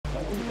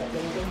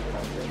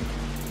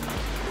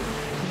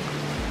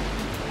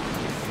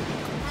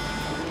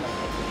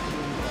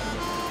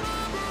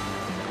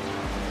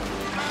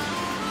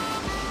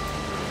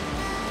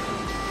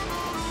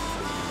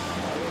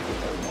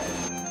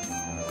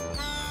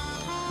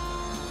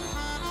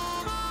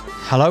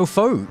Hello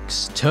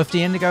folks,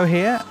 Tufty Indigo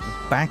here,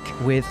 back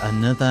with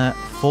another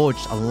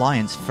Forged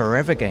Alliance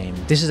Forever game.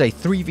 This is a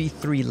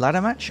 3v3 ladder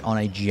match on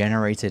a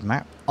generated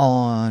map.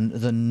 On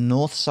the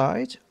north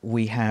side,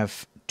 we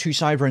have two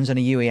sideruns and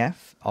a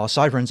UEF. Our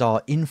sideruns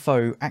are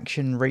Info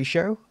Action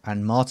Ratio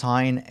and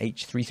Martine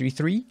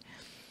H333,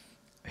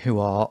 who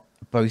are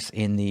both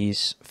in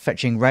these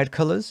fetching red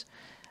colours.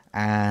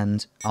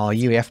 And our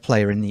UEF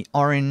player in the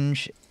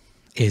orange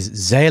is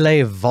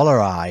Zele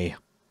Volarai.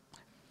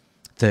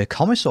 The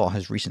Commissar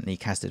has recently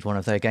casted one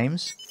of their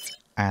games,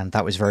 and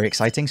that was very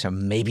exciting, so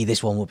maybe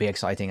this one will be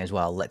exciting as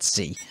well. Let's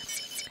see.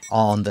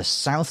 On the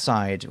south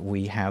side,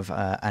 we have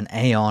an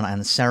Aeon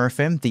and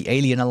Seraphim, the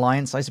Alien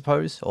Alliance, I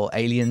suppose, or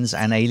Aliens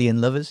and Alien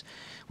Lovers.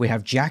 We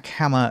have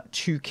Jackhammer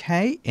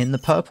 2K in the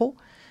purple,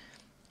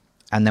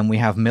 and then we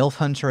have MILF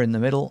Hunter in the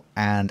middle,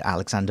 and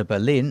Alexander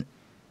Berlin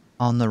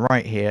on the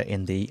right here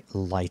in the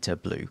lighter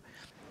blue.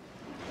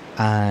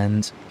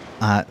 And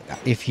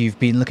if you've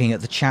been looking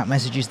at the chat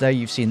messages there,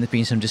 you've seen there's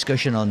been some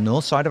discussion on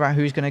north side about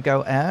who's going to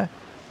go air.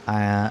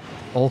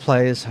 All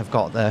players have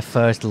got their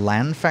first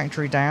land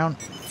factory down.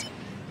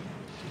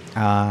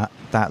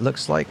 That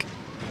looks like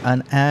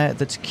an air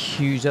that's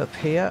queued up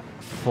here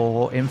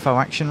for Info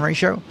Action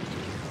Ratio.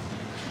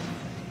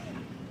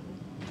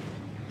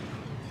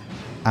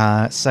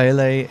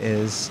 Sele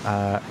is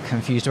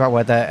confused about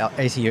whether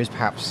ACUs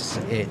perhaps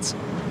it's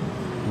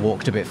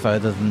walked a bit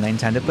further than they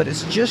intended, but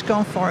it's just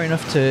gone far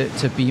enough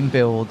to beam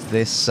build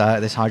this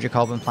this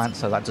hydrocarbon plant,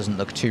 so that doesn't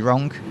look too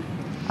wrong.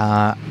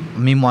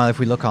 Meanwhile, if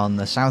we look on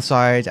the south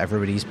side,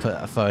 everybody's put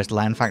a first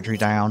land factory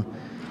down,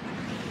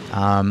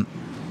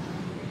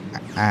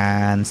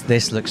 and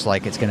this looks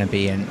like it's going to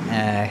be an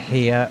air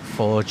here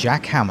for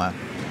Jackhammer.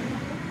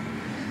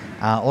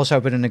 Also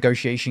a bit of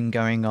negotiation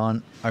going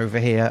on over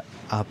here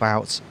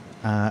about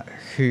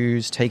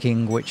who's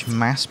taking which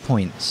mass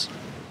points.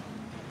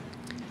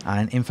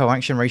 And Info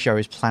Action Ratio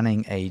is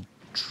planning a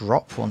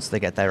drop once they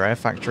get their air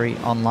factory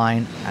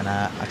online and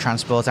a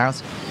transport out.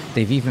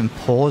 They've even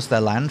paused their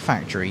land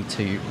factory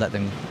to let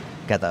them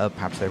get that up.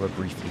 Perhaps they were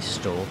briefly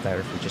stalled there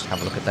if we just have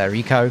a look at their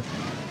eco.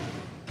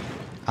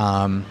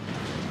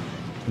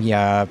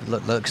 Yeah,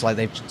 looks like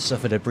they've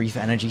suffered a brief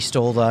energy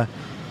stall there,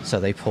 so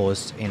they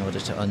paused in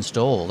order to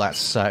unstall.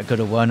 That's good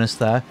awareness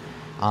there.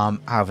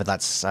 However,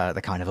 that's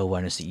the kind of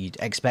awareness that you'd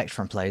expect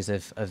from players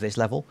of this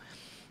level.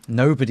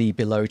 Nobody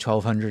below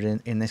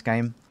 1200 in this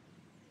game,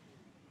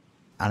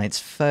 and it's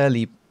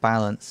fairly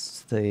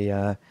balanced.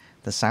 The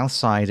south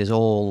side is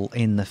all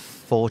in the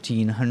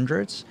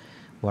 1400s,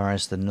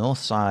 whereas the north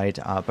side,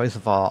 both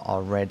of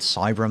our red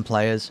Cybran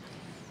players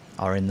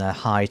are in the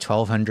high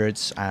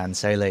 1200s, and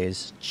Sele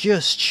is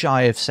just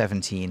shy of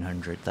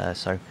 1700 there.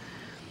 So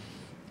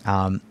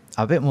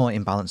a bit more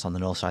imbalance on the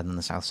north side than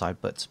the south side,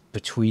 but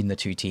between the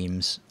two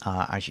teams,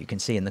 as you can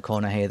see in the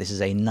corner here, this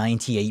is a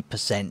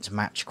 98%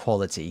 match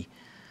quality,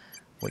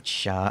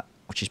 which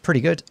is pretty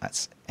good.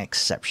 That's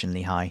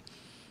exceptionally high.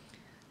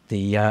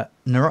 The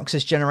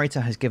Neuroxis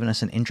generator has given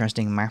us an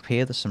interesting map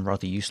here. There's some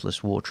rather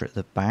useless water at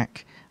the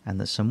back, and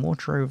there's some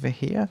water over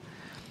here.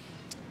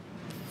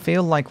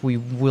 Feel like we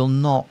will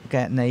not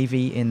get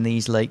Navy in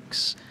these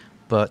lakes,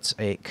 but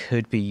it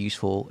could be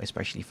useful,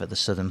 especially for the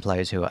southern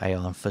players who are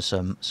Aeon, for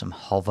some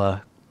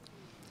hover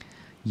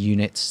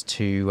units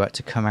to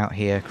come out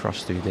here,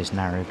 cross through this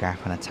narrow gap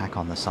and attack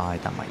on the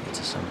side. That might lead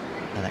to some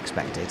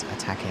unexpected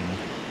attacking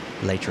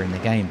later in the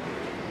game.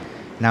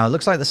 Now it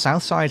looks like the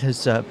south side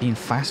has been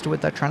faster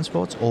with their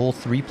transports. All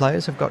three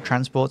players have got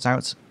transports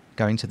out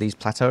going to these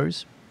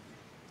plateaus.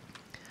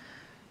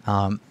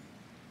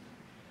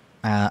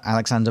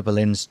 Alexander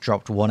Berlin's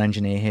dropped one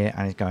engineer here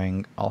and is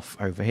going off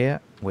over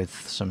here with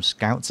some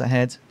scouts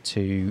ahead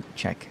to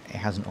check it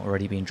hasn't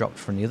already been dropped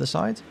from the other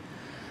side.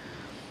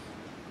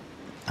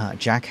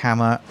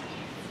 Jackhammer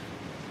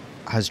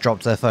has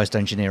dropped their first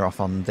engineer off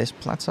on this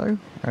plateau.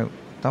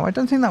 Though I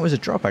don't think that was a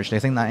drop, actually. I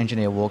think that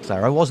engineer walked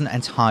there. I wasn't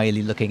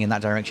entirely looking in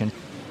that direction.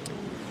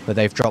 But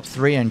they've dropped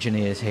 3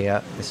 engineers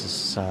here. This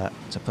is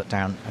to put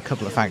down a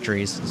couple of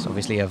factories. It's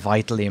obviously a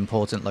vitally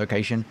important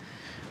location,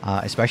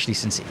 especially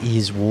since it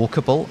is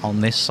walkable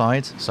on this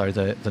side. So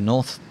the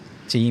north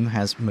team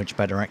has much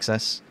better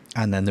access.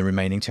 And then the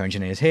remaining 2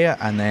 engineers here.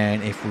 And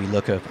then if we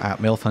look up at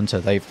MILF Hunter,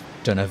 they've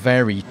done a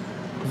very,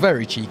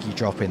 very cheeky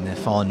drop in the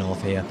far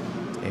north here,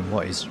 in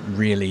what is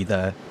really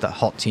the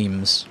hot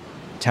team's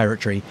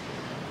territory.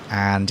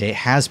 And it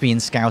has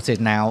been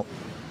scouted now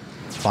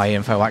by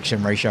Info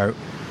Action Ratio,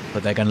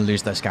 but they're going to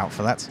lose their scout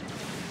for that.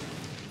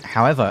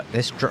 However,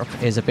 this drop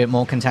is a bit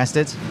more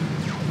contested,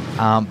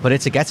 but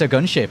it's a ghetto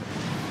gunship.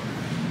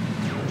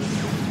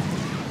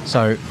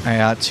 So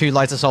 2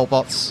 light assault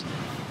bots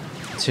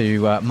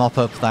to mop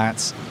up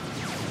that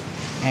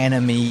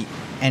enemy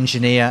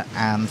engineer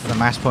and the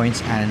mass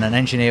points, and an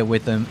engineer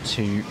with them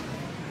to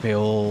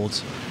build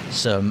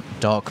some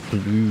dark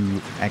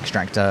blue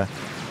extractor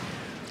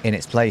in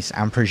its place,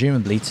 and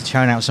presumably to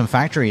churn out some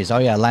factories. Oh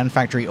yeah, land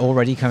factory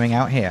already coming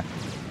out here.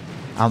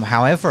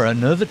 However,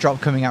 another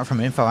drop coming out from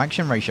Info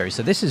Action Ratio.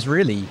 So this is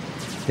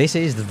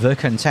the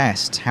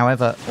contest.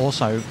 However,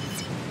 also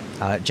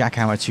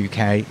Jackhammer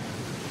 2K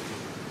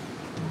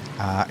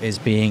is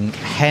being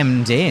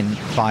hemmed in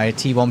by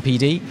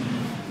T1PD.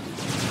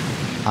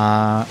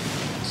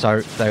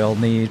 So they'll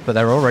need, but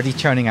they're already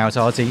churning out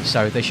RT,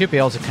 so they should be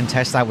able to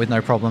contest that with no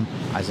problem,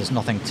 as there's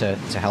nothing to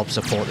help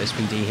support this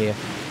PD here.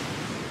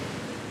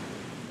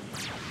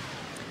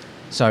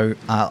 So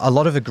a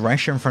lot of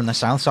aggression from the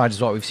south side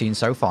is what we've seen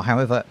so far.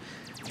 However,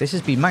 this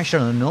has been matched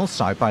on the north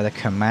side by the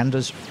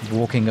commanders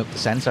walking up the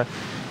center.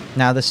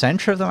 Now, the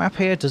center of the map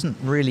here doesn't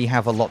really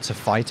have a lot to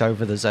fight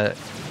over. There's a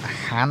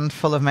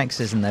handful of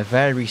mexes, and they're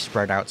very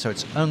spread out, so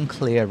it's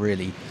unclear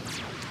really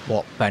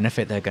what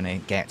benefit they're going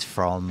to get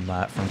from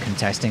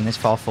contesting this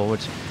far forward.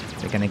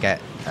 They're going to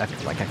get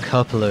like a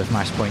couple of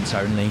mass points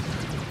only,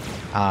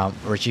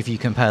 which if you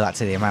compare that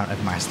to the amount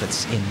of mass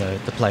that's in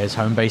the players'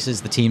 home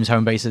bases, the team's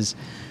home bases,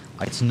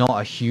 it's not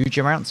a huge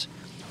amount.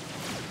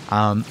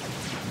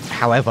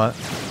 However,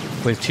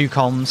 with 2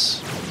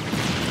 comms,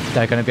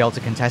 they're going to be able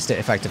to contest it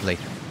effectively.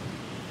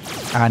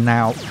 And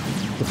now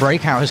the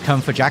breakout has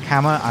come for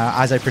Jackhammer.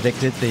 As I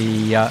predicted,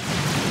 the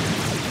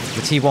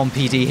T1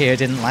 PD here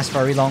didn't last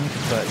very long,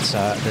 but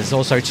there's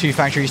also 2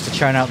 factories to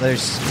churn out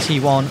those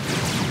T1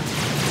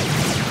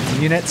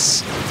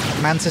 units.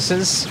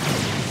 Mantises.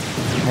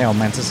 They are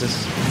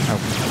Mantises.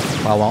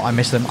 Oh, well, I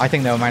missed them. I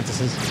think they were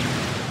Mantises.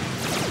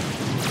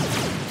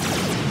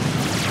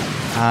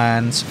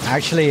 And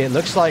actually, it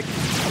looks like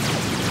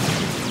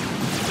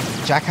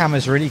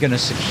Jackhammer's really going to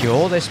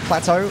secure this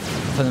plateau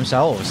for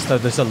themselves. So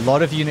there's a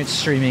lot of units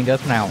streaming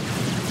up now.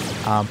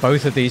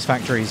 Both of these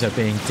factories are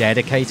being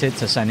dedicated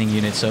to sending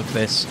units up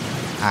this,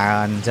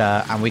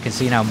 and we can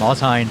see now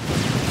Martine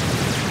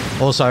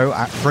also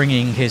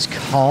bringing his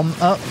comm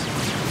up.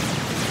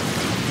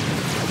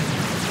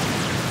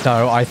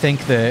 So I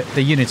think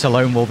the units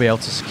alone will be able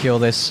to secure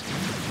this.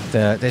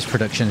 This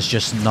production's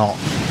just not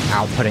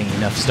outputting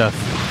enough stuff.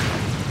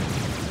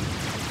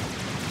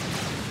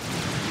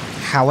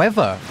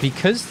 However,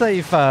 because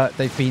they've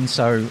been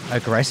so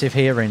aggressive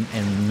here in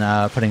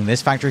putting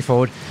this factory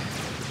forward,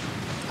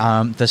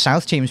 the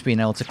South team's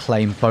been able to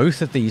claim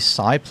both of these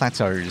side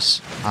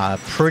plateaus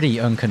pretty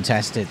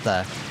uncontested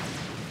there.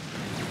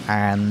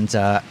 And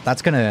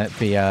that's going to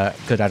be a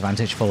good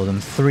advantage for them.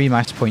 3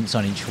 match points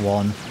on each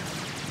one.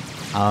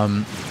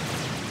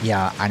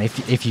 Yeah, and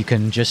if you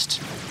can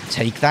just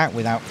take that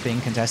without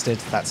being contested,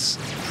 that's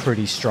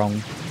pretty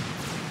strong.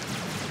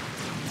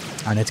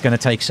 And it's going to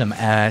take some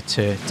air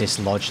to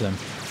dislodge them.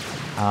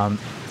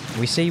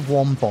 We see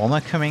 1 bomber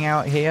coming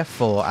out here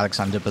for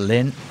Alexander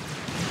Berlin.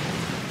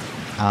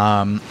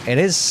 It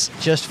is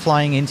just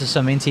flying into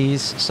some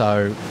inties,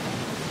 so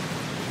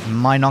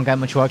might not get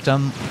much work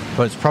done,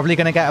 but it's probably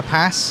going to get a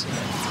pass.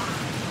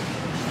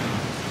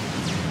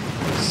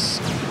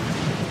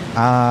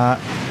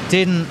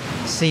 Didn't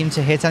seem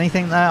to hit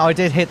anything there. I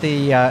did hit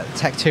the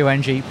Tech 2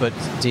 NG, but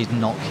did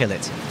not kill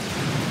it.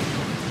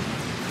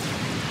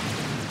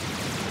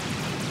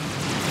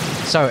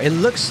 So it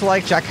looks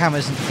like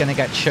Jackhammer's going to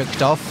get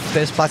chucked off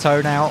this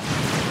plateau now.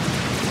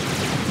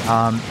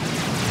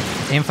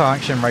 Info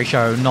action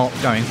ratio not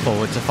going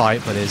forward to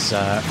fight, but is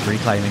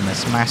reclaiming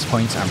this mass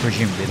point, and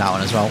presumably that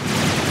one as well.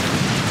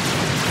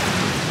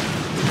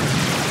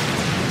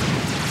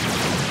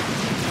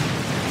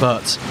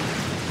 But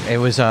it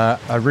was a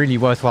really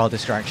worthwhile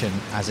distraction.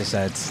 As I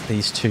said,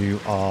 these 2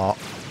 are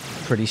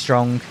pretty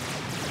strong.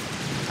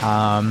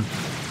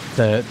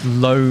 The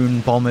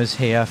lone bombers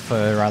here for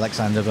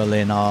Alexander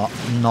Berlin are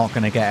not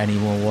going to get any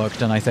more work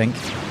done, I think.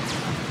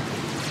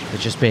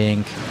 They're just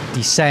being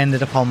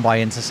descended upon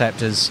by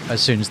interceptors as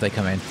soon as they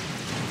come in.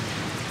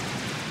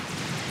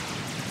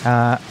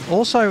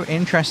 Also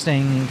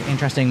interesting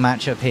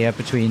matchup here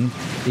between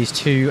these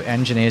 2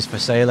 engineers for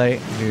Sele,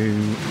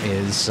 who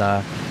is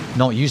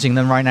not using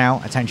them right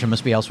now. Attention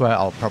must be elsewhere.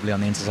 Oh, probably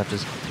on the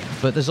interceptors.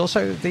 But there's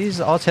also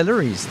these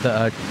artilleries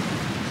that are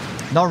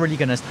not really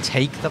going to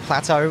take the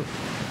plateau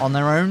on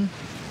their own.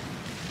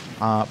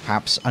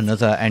 Perhaps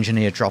another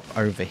engineer drop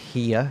over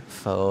here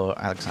for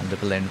Alexander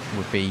Berlin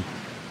would be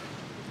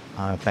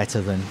better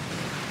than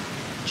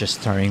just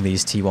throwing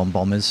these T1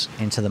 bombers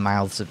into the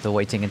mouths of the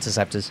waiting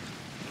interceptors.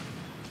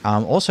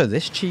 Also,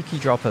 this cheeky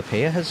drop up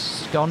here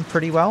has gone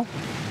pretty well.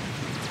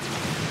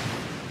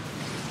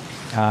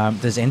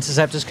 There's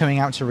interceptors coming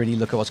out to really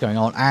look at what's going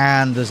on,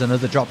 and there's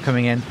another drop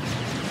coming in.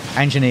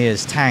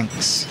 Engineers,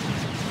 tanks.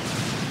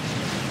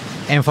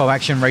 Info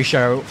action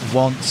ratio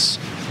wants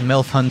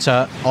MILF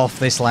Hunter off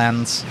this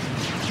land.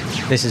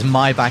 This is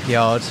my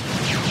backyard.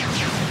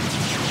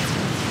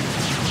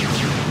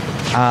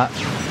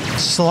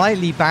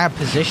 Slightly bad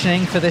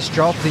positioning for this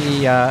drop.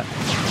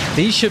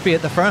 These should be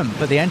at the front,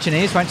 but the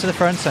engineers went to the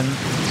front, and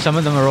some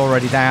of them are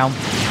already down.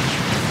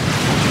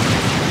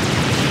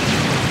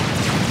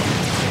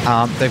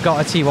 They've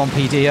got a T1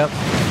 PD up,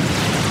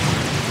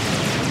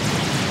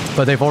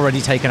 but they've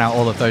already taken out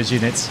all of those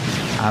units.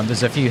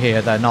 There's a few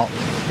here that are not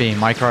being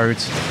microed,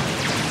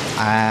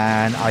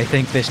 and I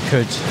think this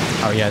could...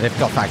 Oh yeah, they've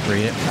got a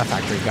factory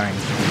going.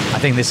 I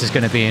think this is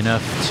going to be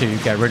enough to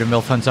get rid of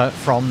MILF Hunter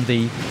from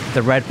the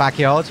red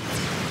backyard.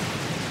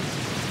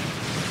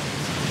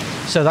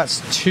 So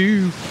that's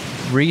 2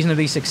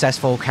 reasonably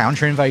successful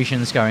counter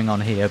invasions going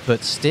on here,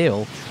 but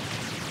still,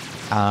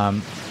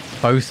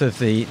 both of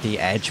the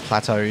edge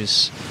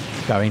plateaus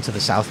going to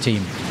the south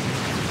team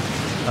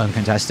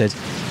uncontested.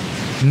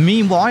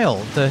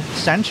 Meanwhile, the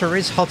center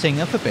is hotting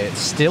up a bit.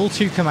 Still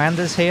 2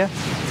 commanders here.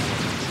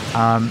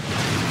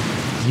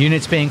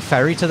 Units being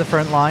ferried to the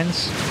front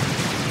lines.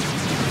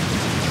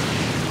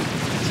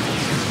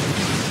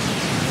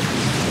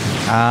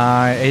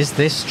 Is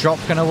this drop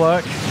going to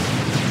work?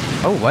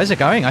 Oh, where's it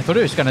going? I thought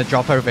it was going to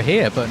drop over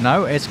here, but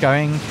no, it's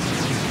going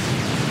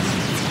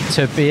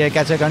to be a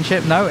ghetto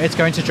gunship. No, it's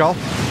going to drop.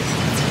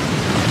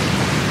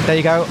 There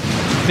you go.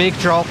 Big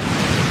drop.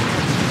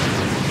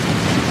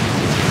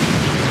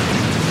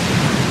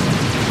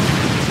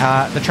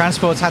 The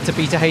transports had to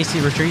beat a hasty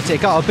retreat.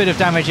 It got a bit of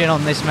damage in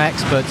on this mech,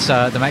 but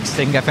the mechs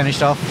didn't get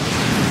finished off.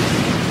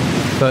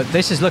 But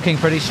this is looking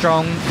pretty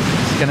strong.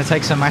 It's going to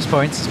take some mass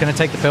points. It's going to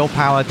take the build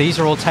power. These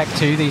are all Tech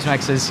 2, these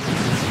mechs.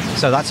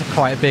 So that's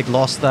quite a big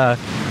loss there.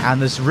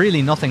 And there's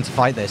really nothing to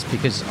fight this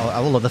because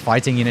all of the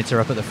fighting units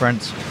are up at the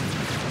front.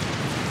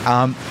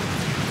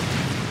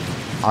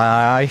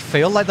 I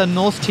feel like the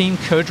North team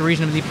could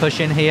reasonably push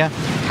in here.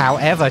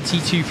 However,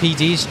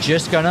 T2PD's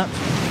just gone up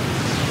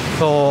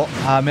for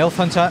MILF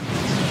Hunter,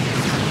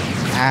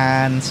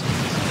 and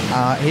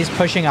he's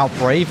pushing out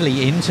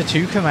bravely into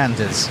 2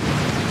 commanders.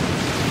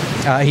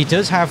 He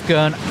does have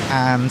gun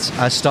and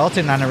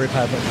started nano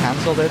repair but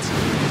cancelled it.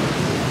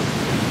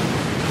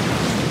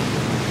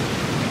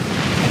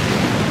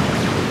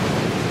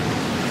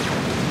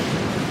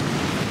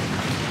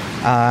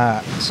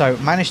 So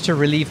managed to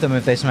relieve them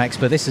of this mech,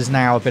 but this is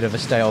now a bit of a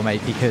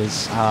stalemate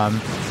because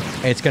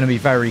it's going to be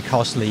very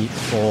costly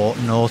for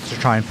North to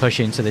try and push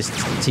into this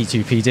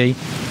T2PD.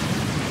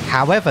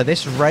 However,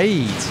 this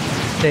raid,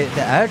 the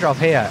airdrop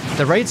here,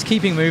 the raid's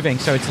keeping moving,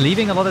 so it's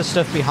leaving a lot of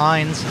stuff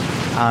behind.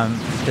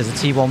 There's a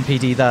T1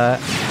 PD there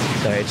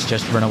that it's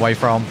just run away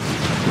from,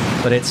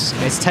 but it's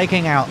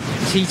taking out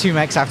T2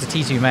 mechs after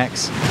T2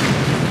 mechs.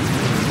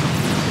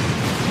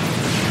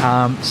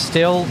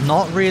 Still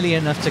not really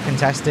enough to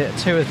contest it.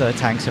 2 of the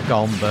tanks have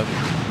gone, but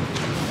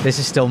this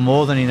is still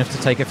more than enough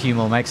to take a few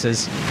more mechs.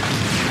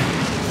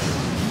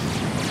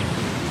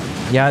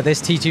 Yeah,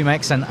 this T2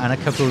 mechs and a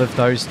couple of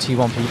those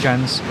T1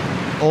 P-gens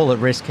all at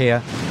risk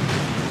here.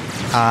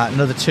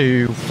 Another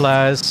 2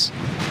 flares.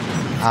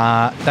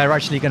 They're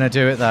actually going to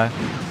do it there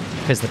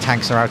because the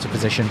tanks are out of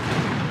position.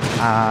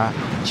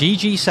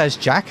 GG says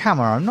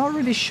Jackhammer. I'm not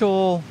really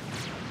sure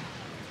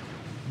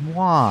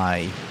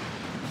why.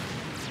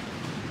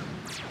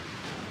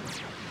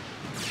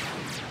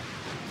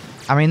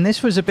 I mean,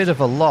 this was a bit of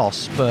a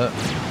loss, but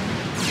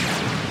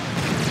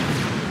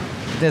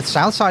the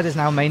south side is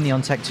now mainly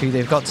on Tech 2.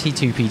 They've got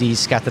T2 PDs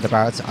scattered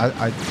about.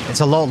 It's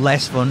a lot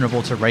less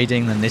vulnerable to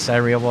raiding than this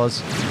area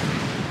was.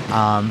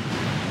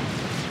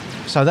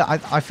 So that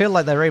I feel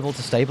like they're able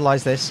to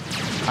stabilize this.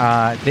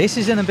 This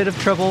is in a bit of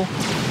trouble.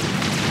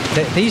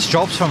 These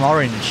drops from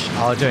Orange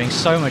are doing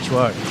so much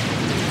work.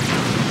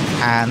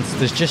 And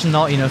there's just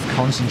not enough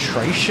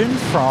concentration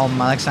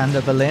from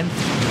Alexander Berlin.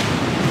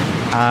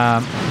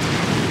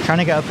 Trying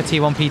to get up for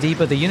T1 PD,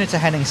 but the units are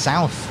heading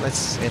south.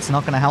 It's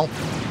not going to help.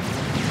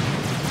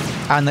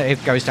 And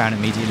it goes down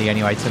immediately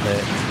anyway to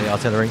the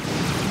artillery.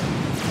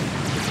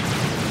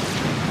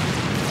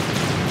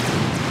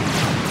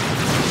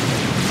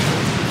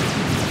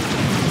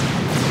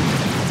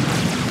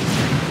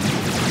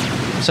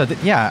 So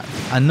yeah,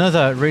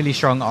 another really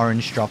strong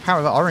Orange drop.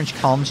 However, Orange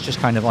calms just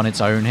kind of on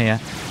its own here.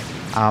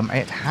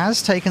 It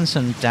has taken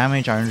some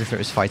damage. I wonder if it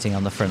was fighting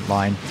on the front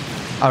line.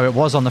 Oh, it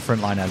was on the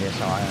front line earlier,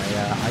 so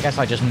I guess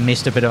I just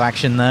missed a bit of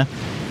action there.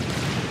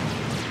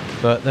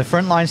 But the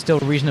front line's still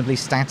reasonably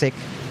static.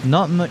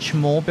 Not much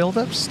more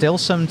build-up. Still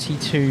some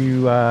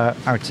T2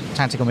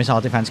 tactical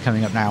missile defense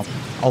coming up now.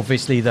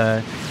 Obviously,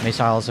 the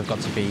missiles have got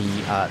to be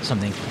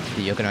something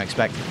that you're going to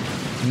expect.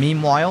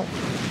 Meanwhile,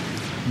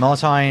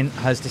 Martine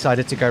has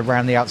decided to go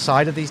around the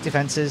outside of these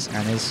defenses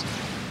and is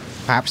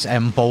perhaps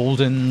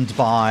emboldened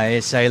by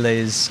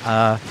Sailor's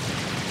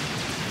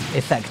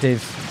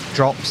effective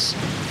drops.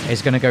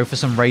 Is going to go for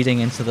some raiding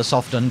into the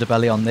soft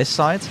underbelly on this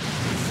side.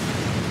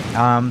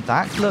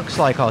 That looks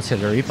like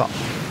artillery, but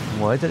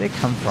where did it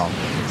come from?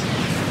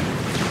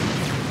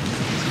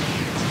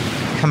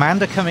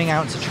 Commander coming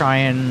out to try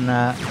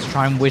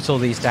and whittle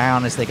these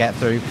down as they get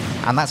through,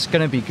 and that's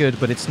going to be good,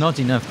 but it's not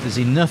enough. There's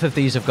enough of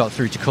these have got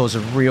through to cause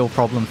a real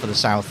problem for the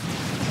south.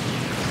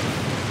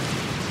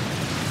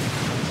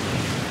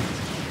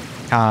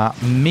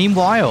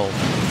 Meanwhile,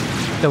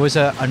 there was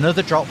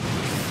another drop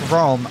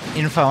from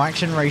info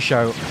action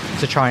ratio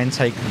to try and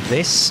take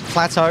this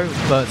plateau,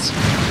 but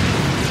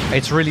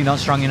it's really not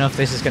strong enough.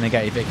 This is going to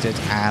get evicted,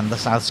 and the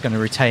south's going to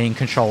retain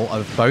control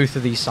of both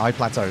of these side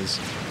plateaus.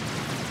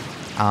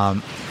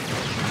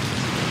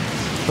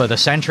 But the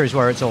center is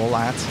where it's all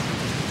at.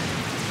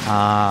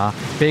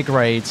 Big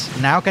raids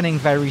now getting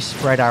very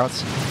spread out,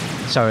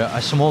 so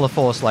a smaller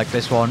force like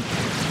this one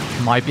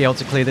might be able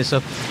to clear this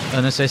up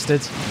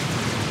unassisted.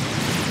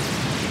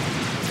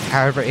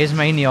 However, it is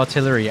mainly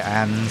artillery,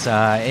 and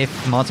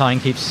if Martine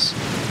keeps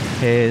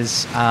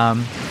his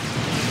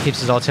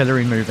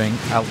artillery moving,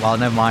 well,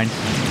 never mind.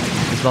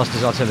 He's lost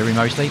his artillery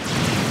mostly.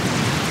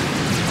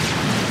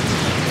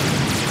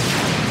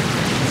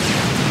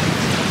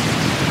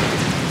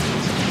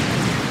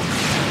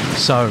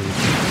 So,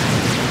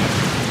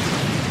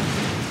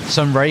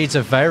 some raids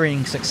of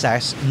varying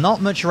success. Not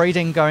much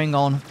raiding going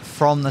on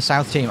from the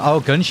south team.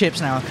 Oh,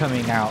 gunships now are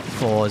coming out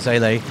for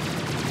Zele,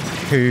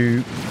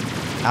 who,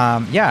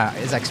 yeah,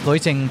 is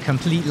exploiting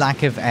complete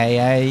lack of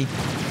AA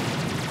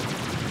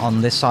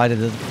on this side of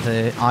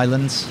the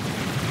islands.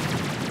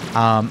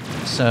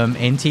 Some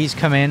inties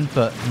come in,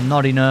 but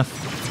not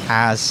enough,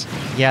 as,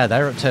 yeah,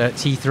 they're up to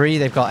T3.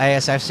 They've got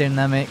ASFs in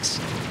their mix.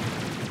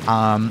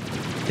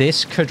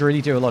 This could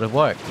really do a lot of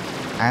work.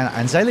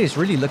 And Zele is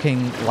really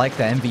looking like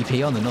the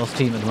MVP on the North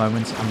team at the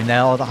moment. I mean, they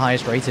are the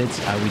highest rated.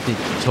 We did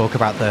talk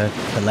about the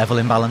level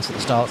imbalance at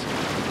the start.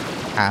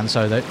 And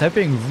so they're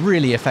being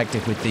really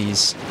effective with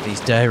these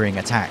daring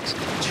attacks.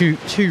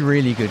 Two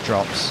really good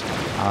drops.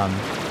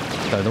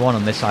 So the one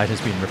on this side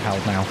has been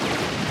repelled now.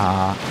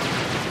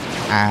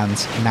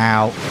 And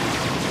now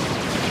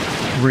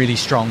really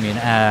strong in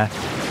air.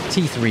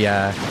 T3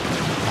 air,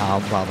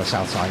 while the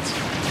south side's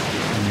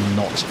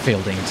not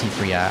fielding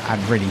T3 air,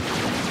 and really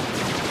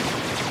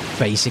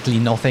basically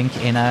nothing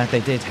in air.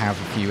 They did have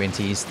a few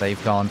inties.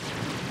 They've gone.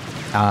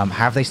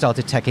 Have they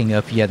started teching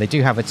up? Yeah, they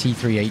do have a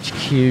T3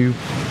 HQ.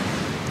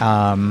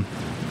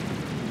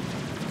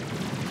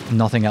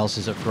 Nothing else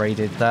is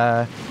upgraded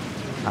there.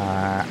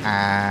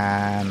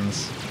 And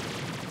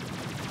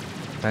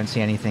don't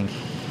see anything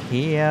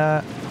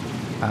here.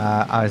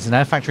 There's an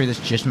air factory that's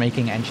just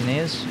making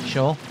engineers,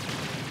 sure.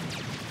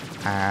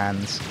 And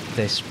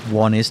this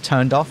one is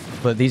turned off,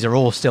 but these are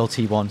all still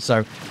T1,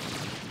 so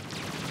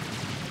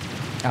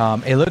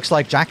it looks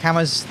like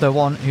Jackhammer's the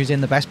one who's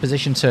in the best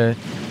position to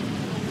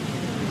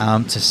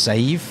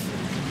save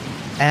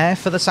air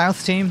for the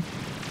south team,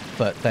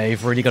 but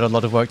they've really got a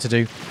lot of work to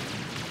do.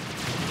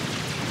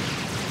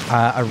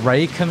 A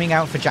raid coming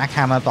out for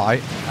Jackhammer, but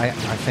I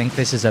think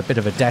this is a bit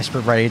of a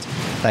desperate raid.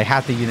 They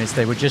had the units,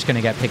 they were just going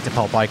to get picked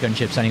apart by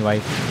gunships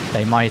anyway.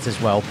 They might as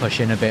well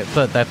push in a bit,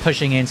 but they're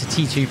pushing into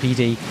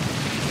T2PD.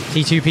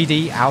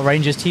 T2PD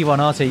outranges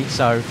T1RT,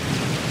 so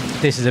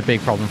this is a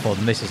big problem for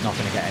them. This is not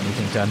going to get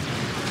anything done.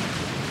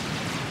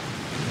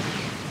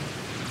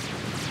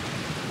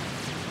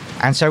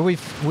 And so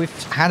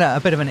we've had a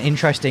bit of an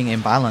interesting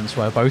imbalance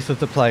where both of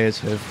the players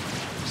have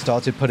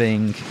started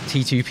putting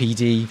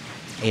T2PD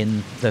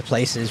in the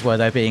places where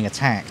they're being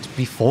attacked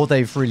before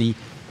they've really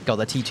got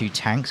the T2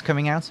 tanks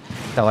coming out.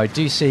 Though I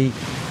do see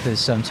there's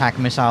some TAC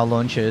missile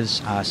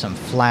launchers, some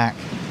flak,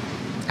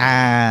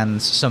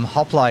 and some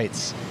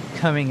hoplites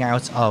coming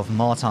out of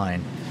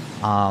Martine.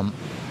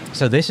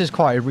 So this is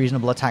quite a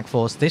reasonable attack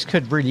force. This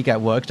could really get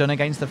work done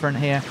against the front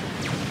here.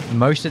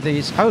 Most of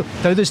these... Oh,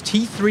 though there's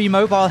T3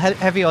 mobile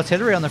heavy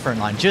artillery on the front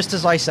line. Just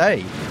as I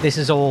say, this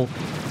is all...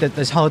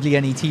 There's hardly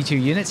any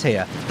T2 units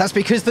here. That's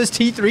because there's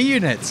T3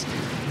 units.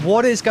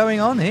 What is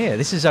going on here?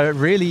 This is a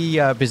really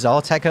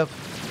bizarre tech up.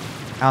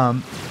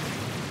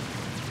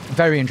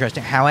 Very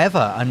interesting.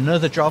 However,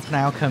 another drop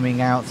now coming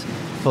out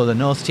for the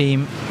North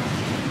team.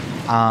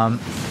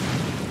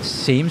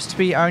 Seems to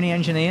be only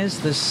engineers.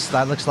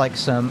 That looks like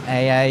some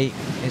AA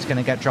is going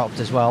to get dropped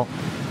as well.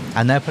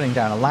 And they're putting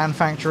down a land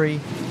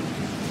factory.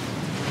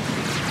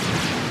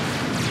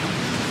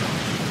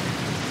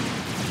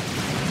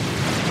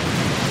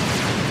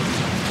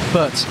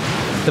 But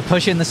the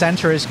push in the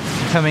center is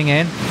coming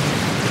in.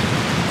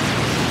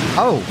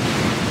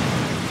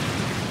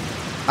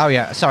 Oh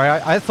yeah, sorry,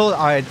 I thought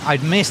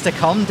I'd missed a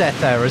comm death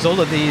there as all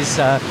of these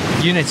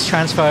units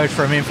transferred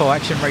from info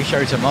action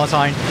ratio to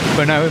Martine,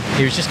 but no,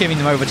 he was just giving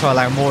them over to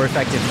allow more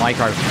effective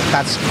micro.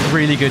 That's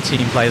really good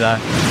team play there.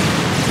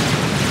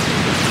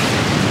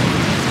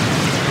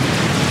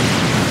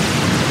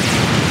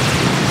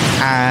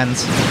 And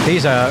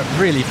these are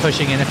really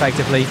pushing in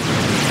effectively.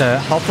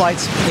 The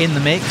hoplites in the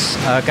mix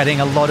are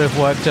getting a lot of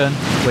work done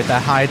with their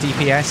higher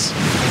DPS.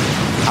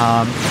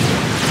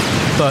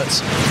 But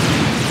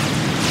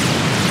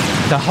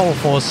the whole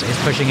force is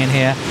pushing in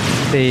here.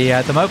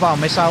 The mobile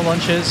missile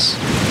launchers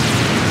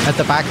at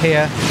the back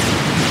here.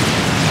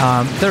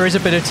 There is a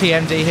bit of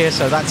TMD here,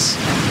 so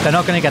they're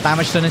not going to get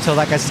damage done until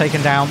that gets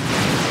taken down.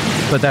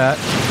 But they're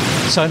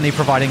certainly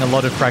providing a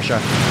lot of pressure.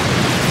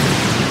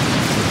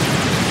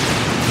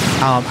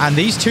 And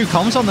these two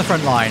comms on the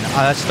front line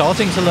are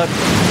starting to look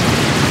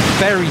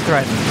very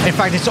threatened. In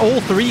fact, it's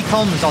all three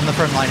comms on the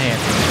front line here.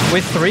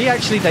 With three,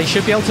 actually, they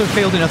should be able to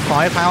field enough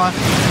firepower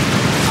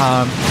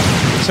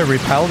to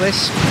repel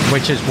this,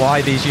 which is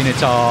why these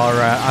units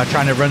are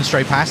trying to run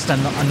straight past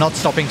and not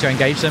stopping to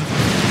engage them.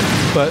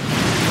 But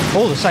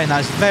all the same,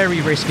 that's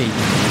very risky.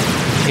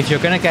 If you're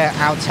going to get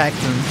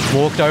out-teched and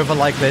walked over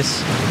like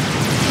this,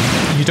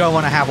 you don't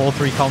want to have all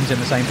three comms in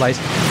the same place.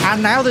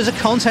 And now there's a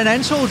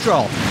Continental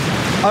drop.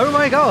 Oh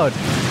my god.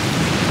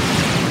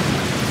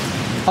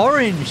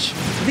 Orange,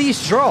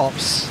 these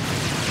drops.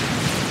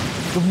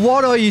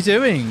 What are you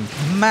doing,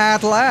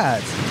 mad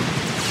lad?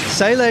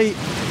 Sele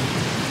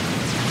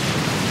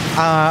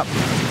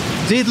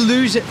did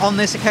lose it on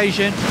this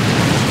occasion.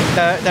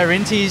 Their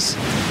Inties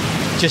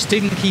just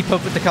didn't keep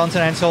up with the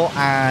Continental,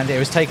 and it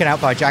was taken out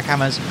by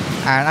Jackhammers.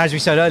 And as we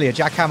said earlier,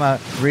 Jackhammer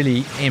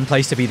really in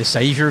place to be the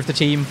savior of the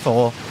team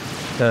for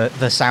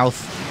the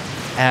South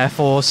Air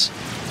Force.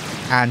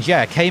 And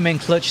yeah, came in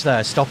clutch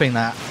there, stopping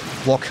that,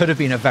 what could have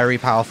been a very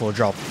powerful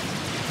drop.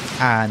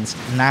 And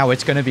now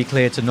it's going to be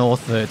clear to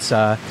North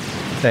that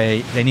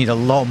they need a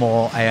lot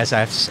more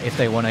ASFs if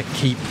they want to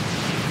keep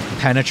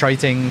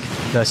penetrating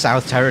the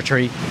South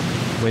Territory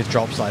with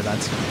drops like that.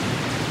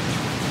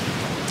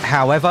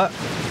 However,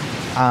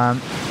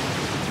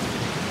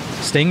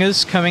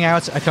 Stingers coming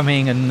out are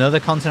coming another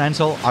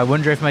Continental. I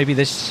wonder if maybe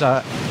this...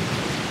 and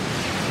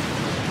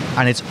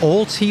it's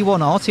all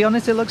T1RT on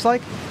it, it looks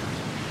like.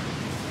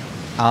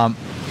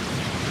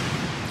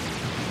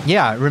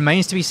 Yeah, it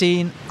remains to be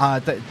seen.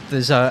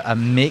 There's a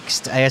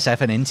mixed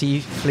ASF and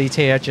Inti fleet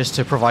here just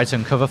to provide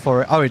some cover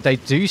for it. Oh, they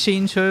do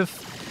seem to have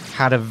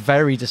had a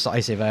very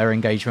decisive air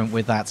engagement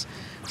with that.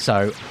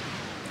 So,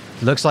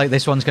 looks like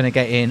this one's going to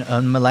get in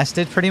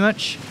unmolested pretty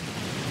much.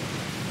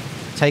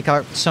 Take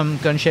out some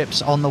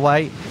gunships on the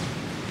way.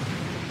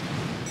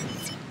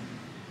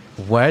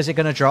 Where's it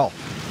going to drop?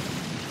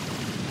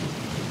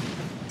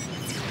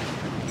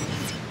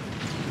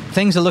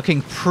 Things are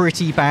looking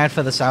pretty bad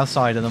for the south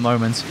side at the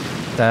moment.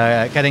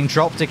 They're getting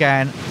dropped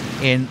again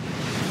in...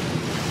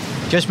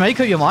 Just make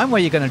up your mind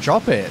where you're going to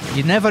drop it.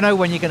 You never know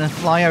when you're going to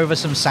fly over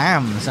some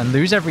SAMs and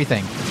lose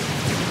everything.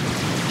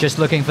 Just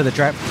looking for the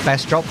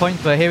best drop point,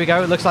 but here we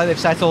go. It looks like they've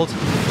settled.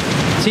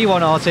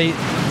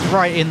 T1RT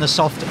right in the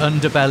soft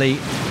underbelly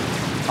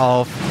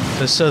of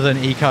the southern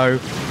eco.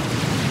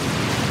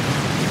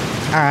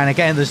 And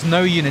again, there's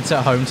no units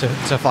at home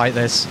to fight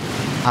this.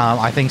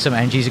 I think some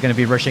NGs are going to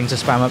be rushing to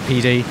spam up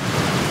PD,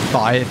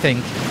 but I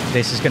think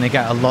this is going to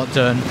get a lot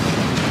done.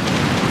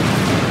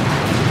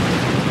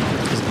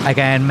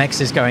 Again,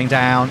 Mex is going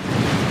down.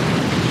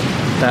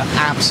 They're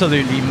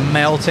absolutely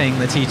melting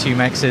the T2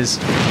 Mexes,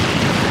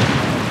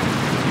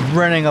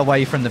 running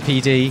away from the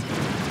PD.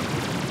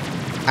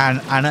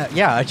 And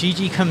yeah, a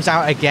GG comes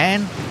out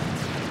again.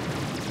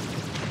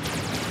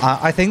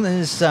 I think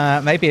there's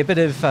maybe a bit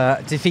of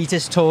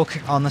defeatist talk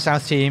on the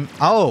South team.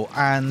 Oh,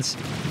 and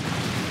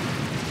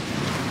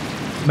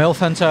MILF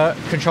Hunter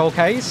control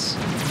case,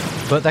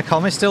 but their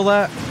comm is still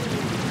there.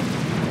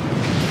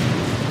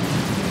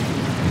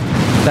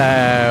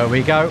 There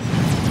we go.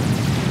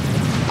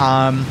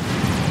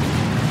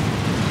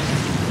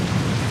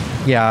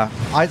 Yeah,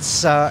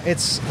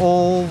 it's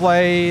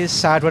always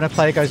sad when a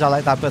player goes out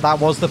like that, but that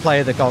was the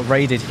player that got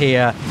raided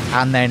here,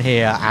 and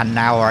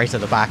now right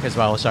at the back as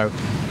well, so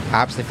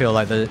perhaps they feel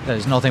like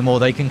there's nothing more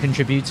they can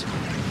contribute.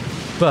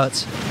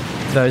 But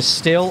there's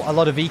still a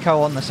lot of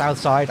eco on the south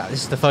side.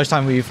 This is the first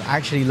time we've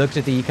actually looked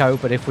at the eco,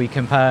 but if we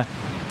compare,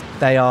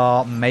 they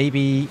are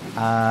maybe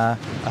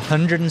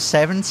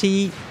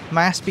 170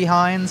 mass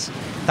behind.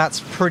 That's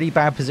a pretty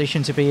bad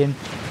position to be in,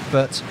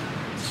 but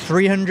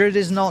 300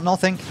 is not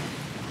nothing.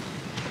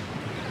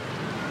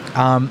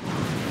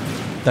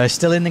 They're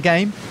still in the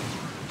game,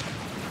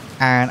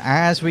 and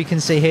as we can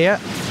see here,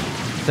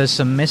 there's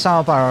some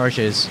missile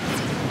barrages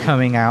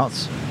coming out.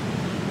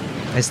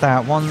 Is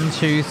that 1,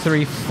 2,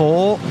 3,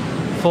 4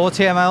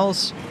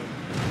 TMLs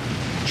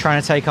trying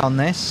to take on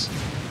this?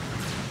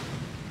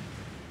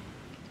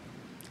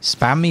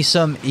 Spam me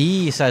some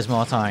E, says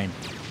Martine.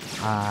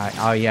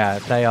 Oh yeah,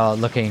 they are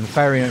looking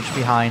very much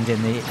behind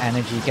in the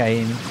energy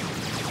game.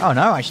 Oh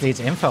no, actually it's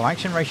info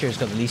action ratio has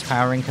got the least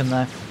power income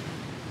there.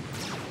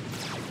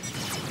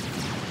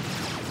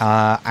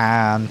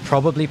 And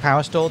probably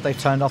power stored. They've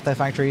turned off their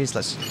factories.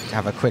 Let's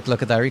have a quick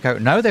look at their eco.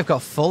 No, they've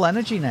got full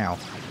energy now.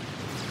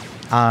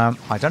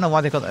 I don't know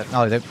why they've got that.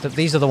 No,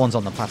 these are the ones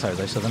on the plateau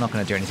though, so they're not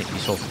going to do anything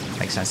useful.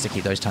 Makes sense to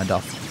keep those turned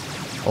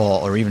off,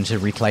 or even to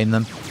reclaim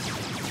them.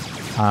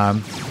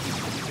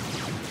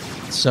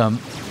 Some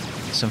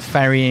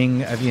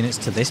ferrying of units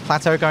to this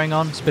plateau going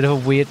on. It's a bit of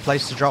a weird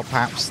place to drop.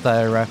 Perhaps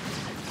they're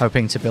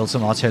hoping to build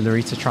some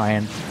artillery to try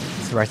and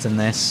threaten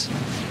this.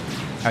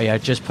 Oh yeah,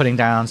 just putting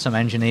down some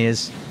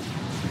engineers.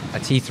 A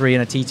T3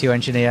 and a T2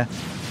 engineer.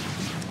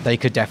 They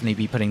could definitely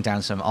be putting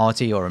down some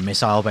arty or a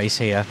missile base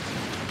here,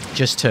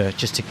 just to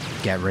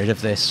get rid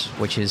of this,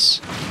 which is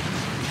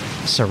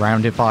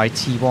surrounded by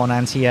T1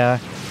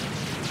 anti-air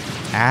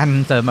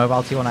and the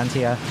mobile T1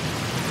 anti-air.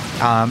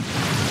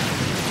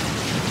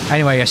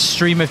 Anyway, a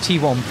stream of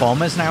T1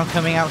 bombers now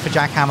coming out for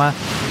Jackhammer.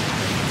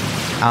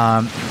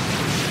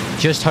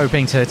 Just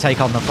hoping to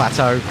take on the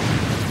plateau.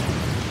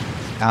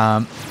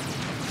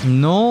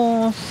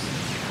 North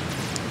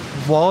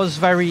was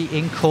very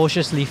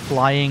incautiously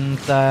flying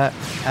the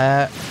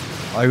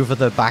over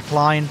the back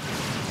line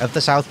of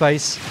the south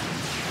base,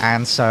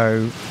 and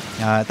so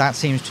that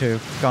seems to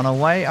have gone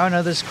away. Oh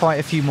no, there's quite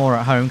a few more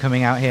at home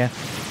coming out here.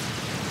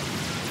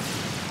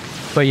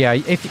 But yeah,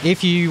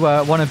 if you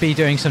want to be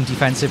doing some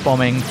defensive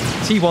bombing,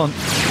 T1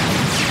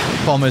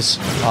 bombers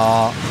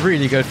are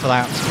really good for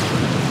that,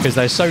 because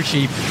they're so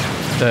cheap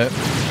that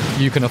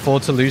you can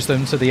afford to lose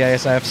them to the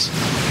ASFs.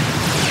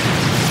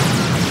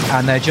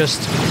 and they're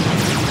just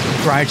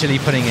gradually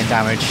putting in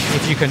damage.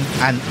 If you can,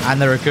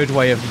 and they're a good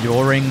way of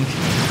luring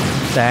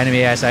the enemy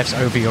ASFs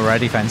over your air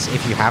defense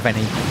if you have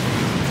any.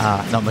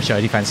 Not much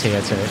air defense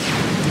here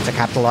to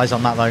capitalize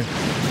on that though.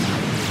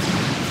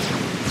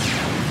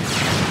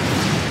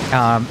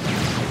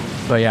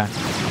 But yeah,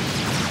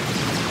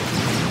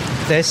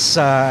 this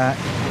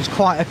is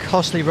quite a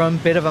costly run.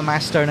 Bit of a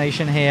mass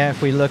donation here.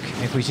 If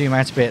we zoom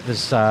out a bit,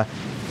 there's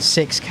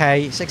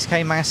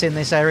 6k mass in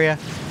this area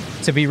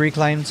to be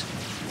reclaimed,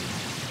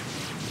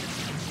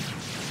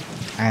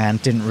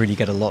 and didn't really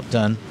get a lot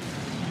done.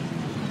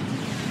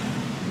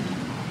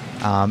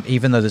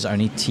 Even though there's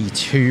only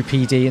T2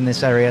 PD in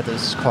this area,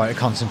 there's quite a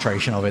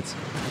concentration of it.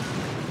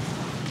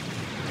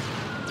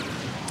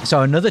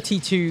 So another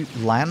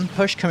T2 land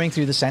push coming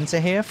through the center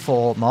here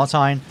for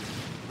Martine,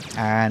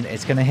 and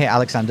it's going to hit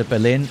Alexander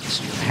Berlin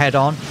head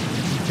on,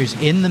 who's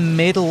in the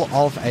middle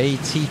of a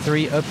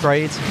T3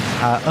 upgrade,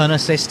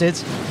 unassisted.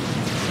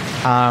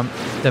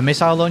 The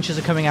missile launchers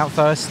are coming out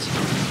first,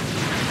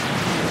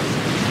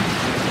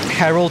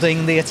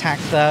 heralding the attack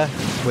there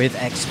with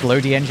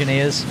explodey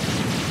engineers.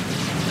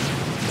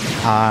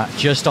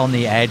 Just on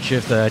the edge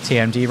of the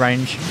TMD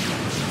range.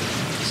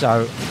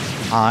 So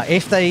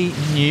if they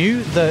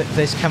knew that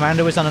this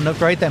commander was on an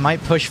upgrade, they might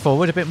push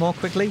forward a bit more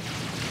quickly.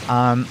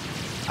 I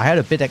had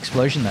a bit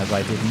explosion there,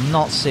 but I did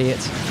not see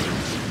it.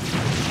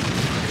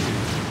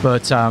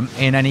 But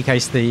in any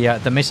case,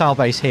 the missile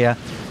base here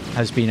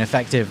has been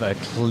effective at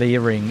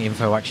clearing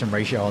info action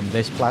ratio on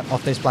this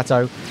off this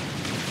plateau.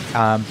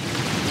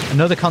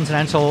 Another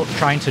Continental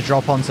trying to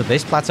drop onto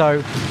this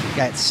plateau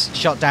gets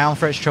shot down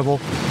for its trouble.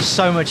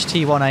 So much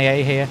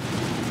T1AA here.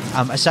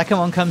 A second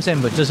one comes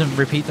in but doesn't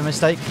repeat the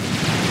mistake.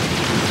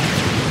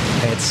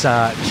 It's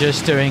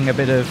just doing a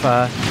bit of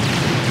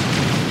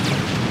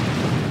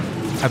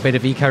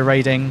eco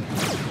raiding.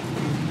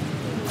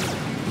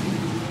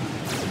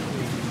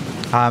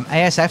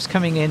 ASF's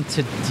coming in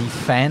to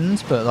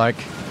defend, but like,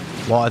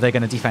 what are they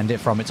going to defend it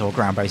from? It's all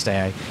ground-based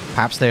AA.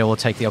 Perhaps they will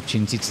take the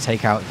opportunity to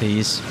take out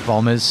these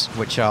bombers,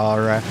 which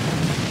are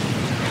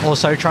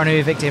also trying to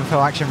evict info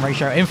action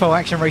ratio. Info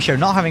action ratio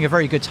not having a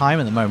very good time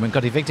at the moment.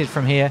 Got evicted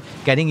from here,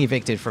 getting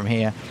evicted from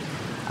here.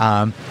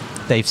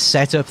 They've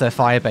set up their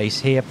fire base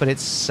here, but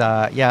it's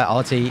yeah,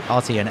 RT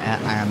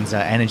and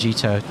energy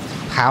to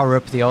power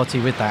up the RT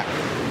with that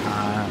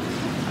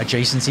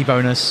adjacency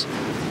bonus,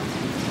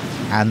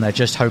 and they're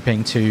just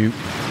hoping to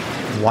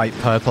wipe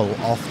purple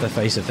off the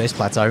face of this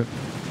plateau.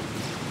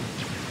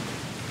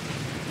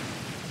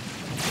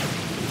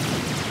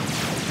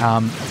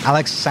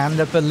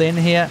 Alexander Berlin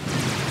here,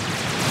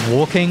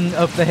 walking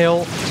up the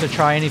hill to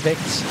try and evict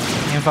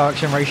info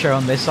action ratio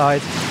on this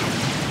side.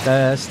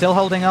 They're still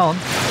holding on.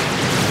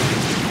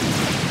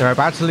 They're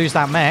about to lose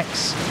that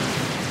mechs.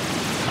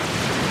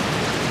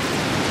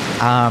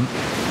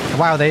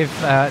 Wow,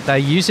 they're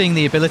using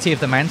the ability of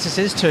the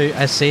mantises to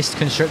assist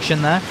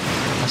construction there.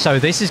 So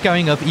this is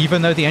going up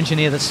even though the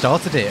engineer that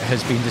started it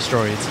has been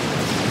destroyed.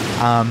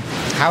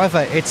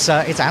 However, it's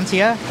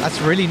anti-air. That's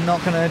really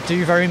not going to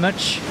do very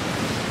much.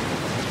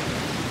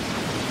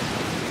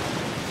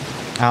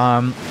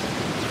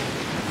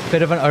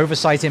 Bit of an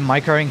oversight in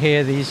microing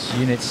here. These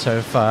units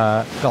have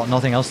got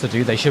nothing else to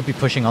do. They should be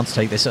pushing on to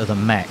take this other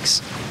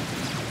mechs.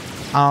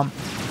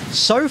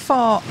 So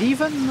far,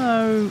 even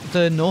though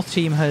the North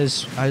team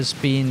has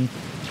been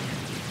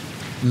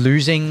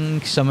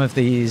losing some of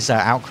these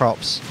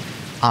outcrops,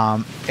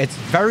 it's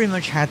very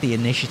much had the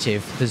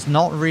initiative. There's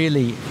not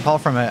really,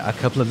 apart from a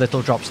couple of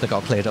little drops that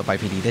got cleared up by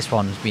PD, this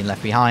one's been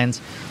left behind.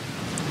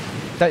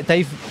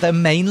 The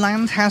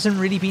mainland hasn't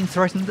really been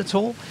threatened at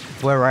all,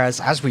 whereas,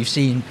 as we've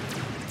seen,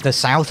 the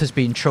south has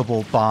been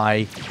troubled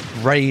by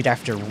raid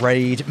after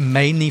raid,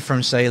 mainly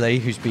from Sele,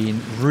 who's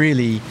been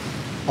really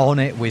on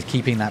it with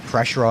keeping that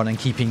pressure on and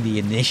keeping the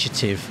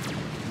initiative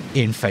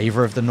in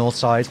favor of the north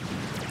side.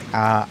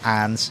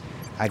 And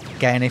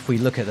again, if we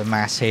look at the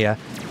mass here,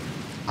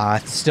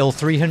 still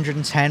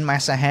 310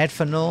 mass ahead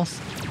for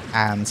north,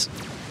 and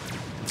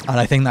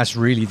I think that's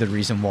really the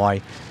reason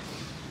why.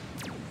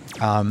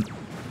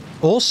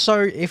 Also,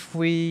 if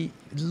we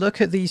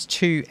look at these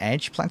two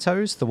edge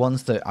plateaus, the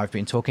ones that I've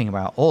been talking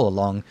about all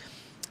along,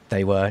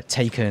 they were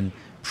taken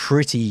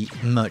pretty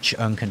much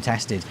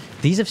uncontested.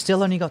 These have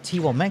still only got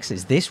T1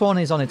 mexes. This one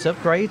is on its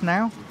upgrade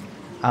now,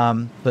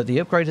 but the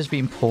upgrade has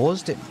been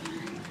paused. It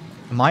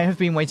might have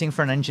been waiting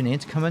for an engineer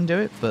to come and do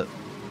it, but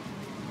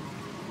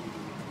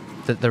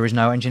there is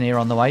no engineer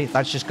on the way.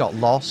 That's just got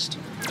lost.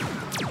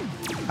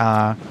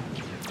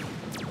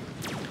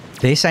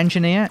 This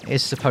engineer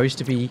is supposed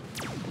to be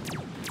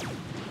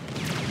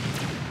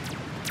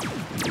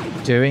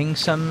doing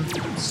some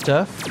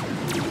stuff.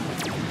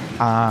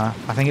 I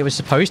think it was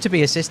supposed to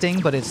be assisting,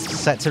 but it's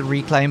set to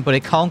reclaim, but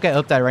it can't get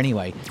up there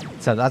anyway.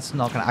 So that's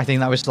not gonna, I think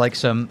that was like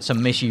some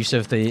misuse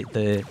of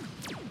the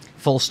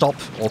full stop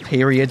or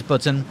period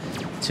button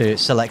to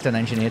select an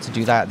engineer to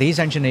do that. These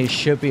engineers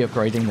should be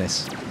upgrading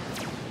this.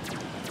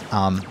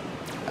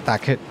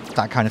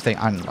 That kind of thing.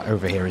 And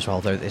over here as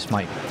well, though this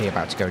might be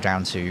about to go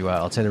down to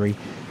artillery.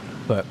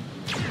 But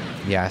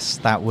yes,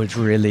 that would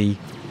really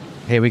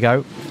Here we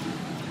go.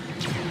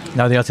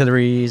 No, the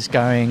artillery's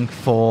going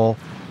for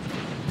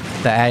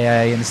the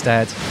AA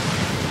instead.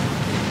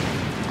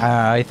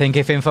 I think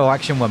if Info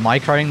Action were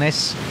microing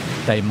this,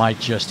 they might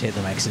just hit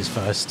the mexes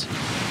first,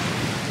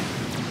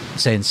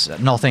 since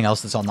nothing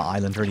else that's on the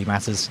island really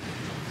matters.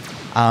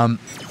 Oh,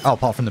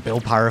 apart from the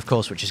build power, of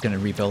course, which is going to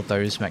rebuild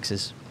those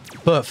mexes.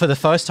 But for the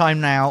first time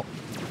now,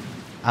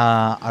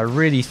 a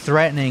really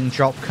threatening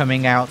drop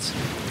coming out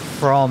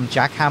from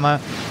Jackhammer.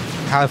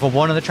 However,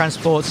 one of the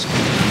transports...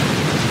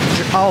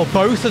 Oh,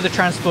 both of the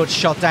transports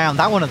shot down.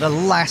 That one at the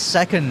last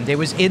second. It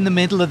was in the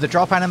middle of the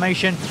drop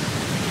animation.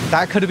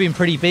 That could have been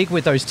pretty big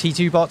with those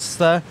T2 bots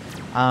there.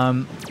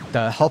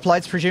 The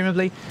hoplites,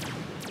 presumably.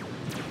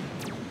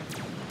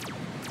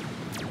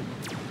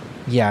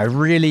 Yeah,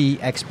 really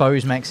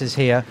exposed mexes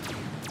here.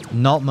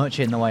 Not much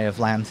in the way of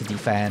land to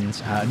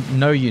defend.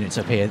 No units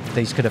up here.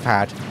 These could have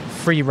had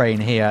free reign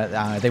here.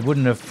 They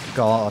wouldn't have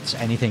got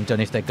anything done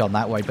if they'd gone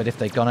that way, but if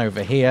they'd gone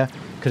over here,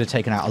 could have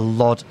taken out a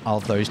lot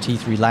of those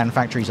T3 land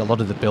factories, a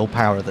lot of the build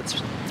power that's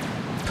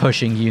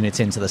pushing units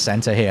into the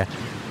center here.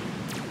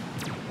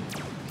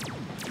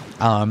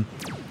 But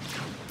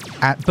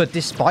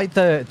despite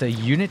the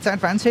unit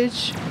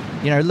advantage,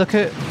 you know, look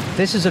at...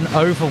 This is an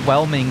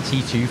overwhelming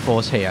T2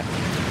 force here.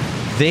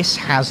 This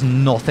has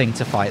nothing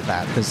to fight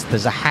that.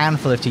 There's a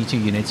handful of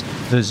T2 units.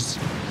 There's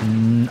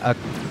a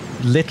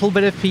little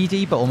bit of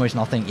PD, but almost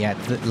nothing yet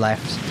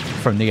left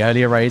from the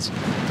earlier raids.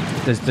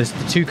 There's the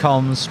 2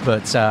 comms,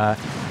 but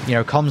you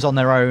know, comms on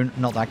their own,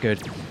 not that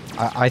good.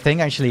 I think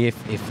actually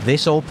if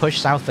this all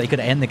pushed south, they could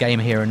end the game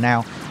here and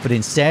now. But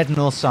instead,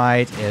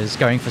 Northside is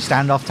going for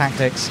standoff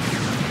tactics.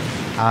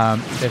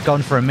 They've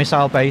gone for a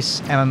missile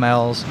base,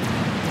 MMLs.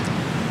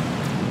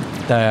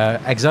 They're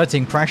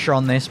exerting pressure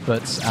on this,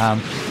 but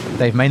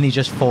they've mainly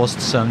just forced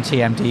some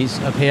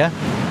TMDs up here.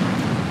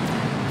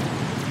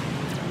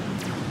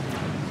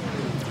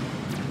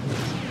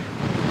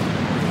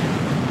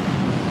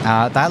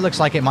 That looks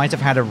like it might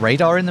have had a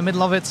radar in the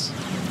middle of it.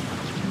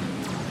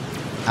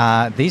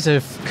 These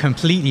have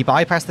completely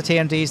bypassed the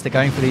TMDs. They're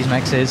going for these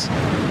mexes.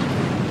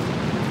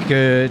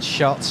 Good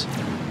shot.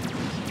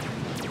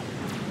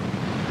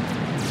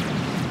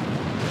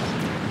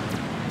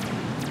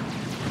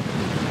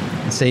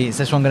 Let's see, is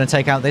this one going to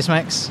take out this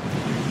mex?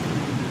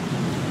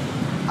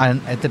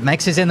 And the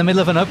mex is in the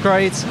middle of an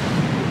upgrade.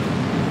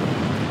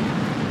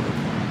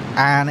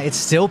 And it's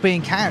still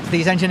being capped.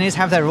 These engineers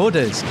have their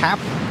orders. Cap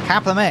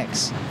the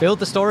mex. Build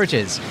the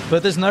storages.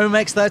 But there's no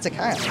mex there to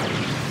cap.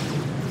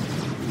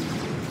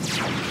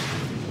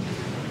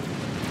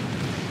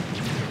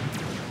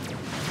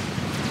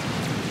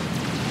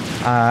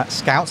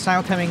 Scouts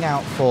now coming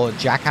out for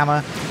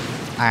Jackhammer,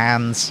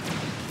 and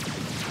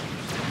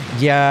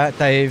yeah,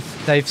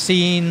 they've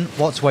seen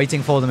what's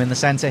waiting for them in the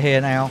center here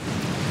now.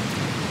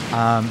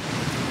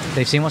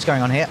 They've seen what's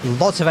going on here.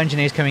 Lots of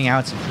engineers coming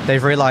out.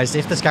 They've realized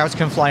if the scouts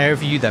can fly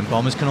over you, then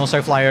bombers can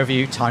also fly over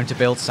you. Time to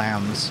build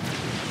SAMs.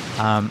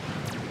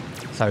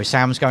 So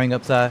SAM's going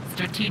up there.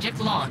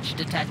 Strategic launch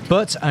detected.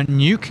 But a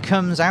nuke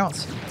comes out.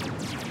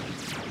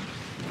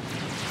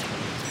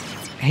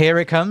 Here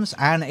it comes,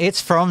 and it's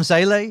from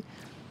Zele.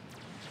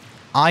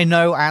 I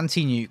know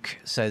anti-nuke,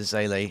 says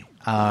Zele.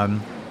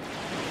 I'm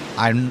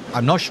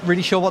not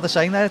really sure what they're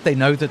saying there. They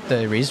know that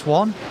there is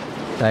one.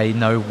 They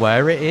know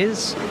where it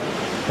is.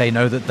 They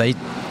know that they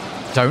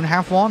don't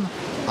have one.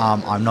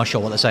 I'm not sure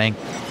what they're saying.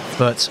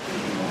 But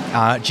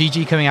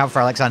GG coming out for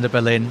Alexander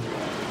Berlin.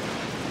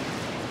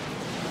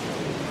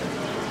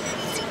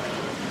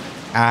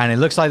 And it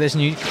looks like this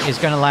nuke is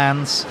going to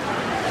land.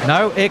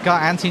 No, it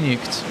got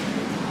anti-nuked.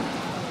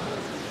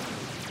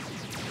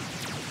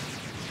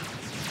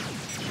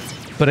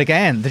 But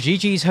again, the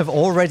GGs have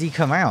already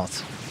come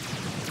out.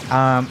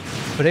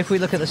 But if we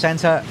look at the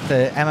center,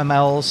 the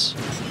MMLs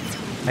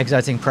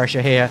exerting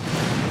pressure here.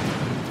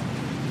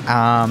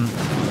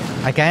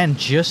 Again,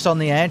 just on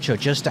the edge or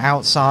just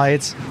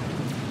outside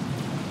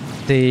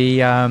the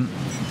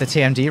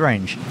TMD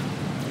range.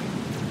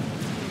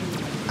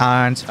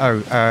 And,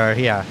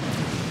 yeah.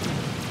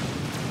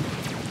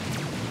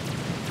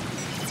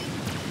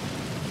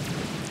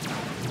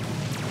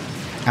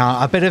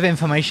 A bit of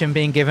information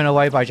being given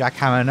away by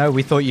Jackhammer. No,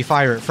 we thought you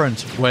fire at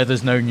front where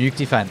there's no nuke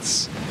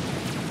defense.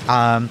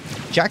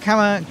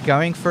 Jackhammer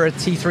going for a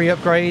T3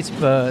 upgrade,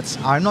 but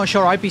I'm not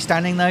sure I'd be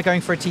standing there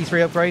going for a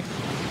T3 upgrade,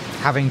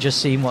 having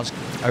just seen what's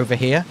over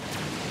here,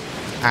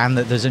 and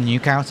that there's a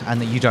nuke out,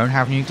 and that you don't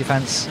have nuke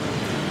defense.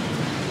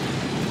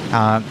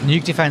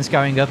 Nuke defense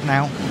going up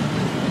now.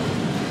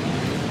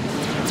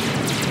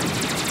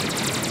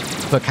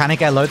 But can it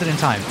get loaded in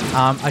time?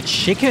 A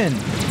chicken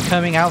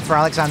coming out for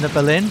Alexander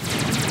Berlin.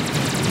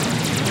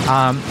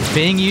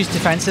 Being used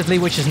defensively,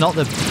 which is not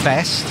the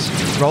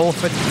best role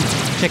for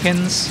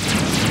chickens.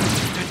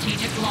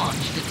 Strategic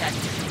launch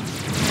detected.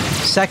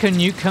 Second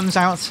nuke comes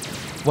out.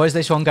 Where's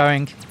this one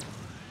going?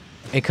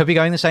 It could be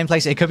going the same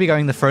place. It could be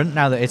going the front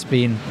now that it's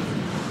been...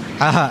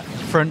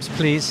 front,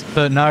 please.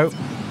 But no.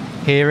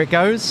 Here it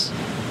goes.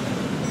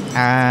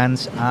 And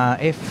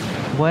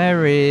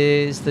where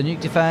is the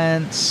nuke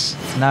defense?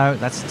 No,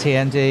 that's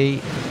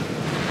TND.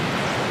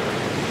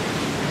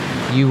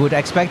 You would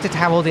expect it to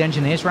have all the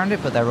engineers around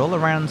it, but they're all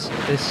around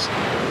this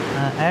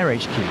air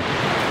HQ.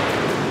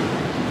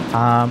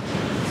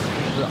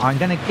 I'm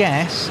going to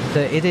guess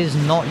that it is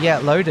not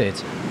yet loaded.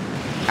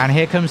 And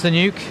here comes the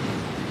nuke.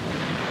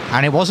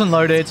 And it wasn't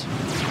loaded.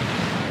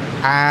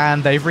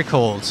 And they've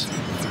recalled.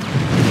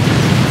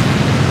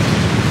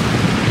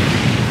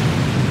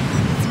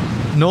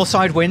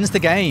 Northside wins the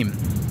game.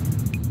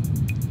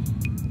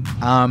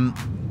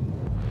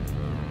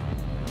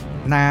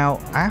 Now,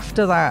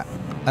 after that,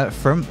 at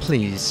front,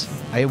 please.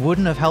 It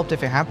wouldn't have helped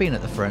if it had been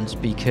at the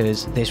front,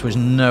 because this was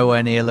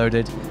nowhere near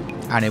loaded,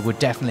 and it would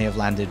definitely have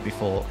landed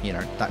before, you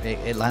know, that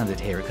it landed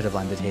here. It could have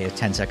landed here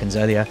 10 seconds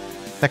earlier.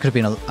 That could have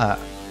been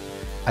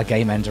a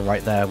game ender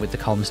right there with the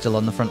comms still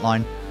on the front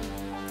line.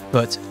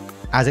 But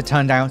as it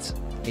turned out,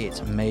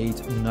 it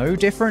made no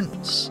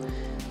difference.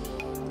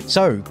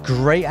 So,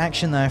 great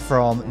action there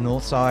from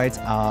Northside.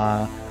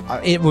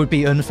 It would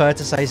be unfair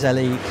to say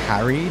Zelly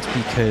carried,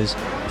 because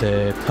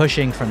the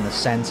pushing from the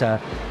center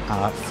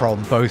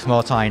from both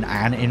Mortine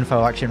and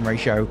Info Action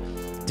Ratio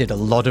did a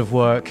lot of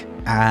work,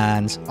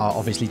 and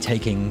obviously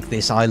taking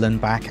this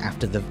island back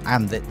after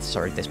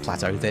this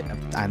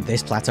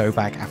plateau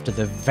back after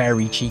the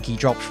very cheeky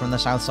drops from the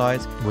south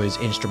side was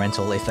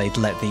instrumental. If they'd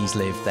let these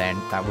live, then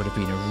that would have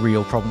been a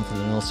real problem for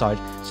the north side.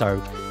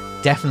 So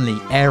definitely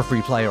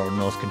every player on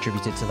North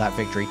contributed to that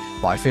victory,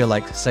 but I feel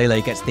like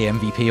Sele gets the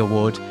MVP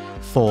award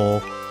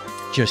for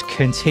just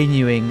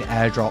continuing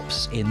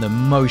airdrops in the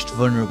most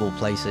vulnerable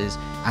places,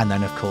 and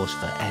then of course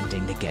for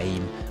ending the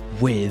game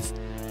with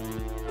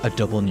a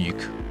double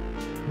nuke.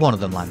 One of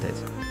them landed.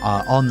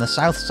 On the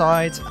south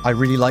side, I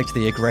really liked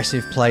the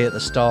aggressive play at the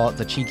start,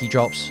 the cheeky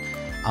drops.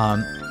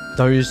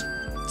 Those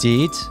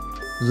did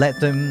let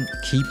them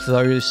keep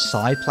those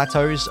side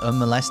plateaus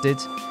unmolested,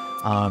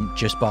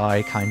 just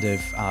by kind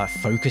of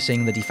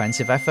focusing the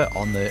defensive effort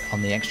on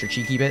the extra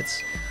cheeky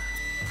bits.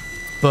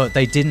 But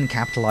they didn't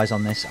capitalize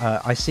on this.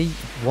 I see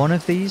one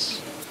of these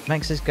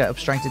mexes get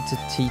abstracted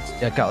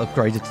to got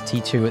upgraded to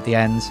T2 at the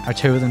end.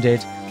 Two of them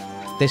did.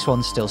 This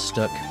one's still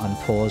stuck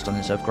unpaused on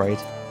its upgrade.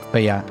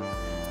 But yeah,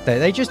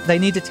 they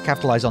needed to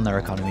capitalize on their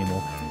economy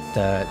more.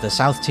 The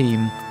South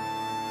team,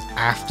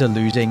 after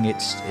losing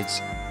its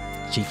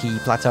cheeky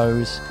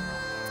plateaus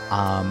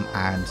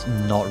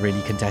and not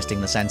really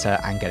contesting the center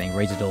and getting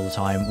raided all the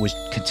time, was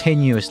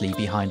continuously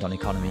behind on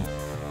economy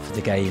for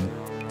the game,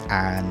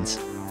 and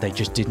they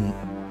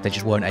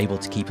just weren't able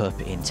to keep up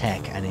in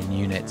tech and in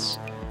units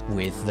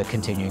with the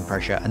continuing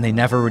pressure, and they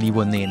never really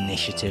won the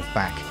initiative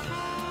back.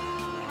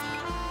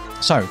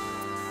 So,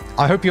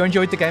 I hope you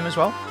enjoyed the game as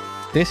well.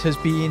 This has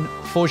been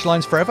Forge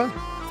Lines Forever.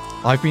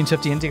 I've been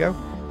Tufty Indigo.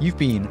 You've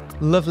been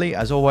lovely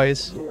as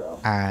always,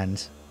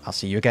 and I'll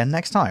see you again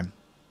next time.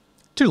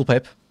 Toodle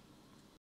pip.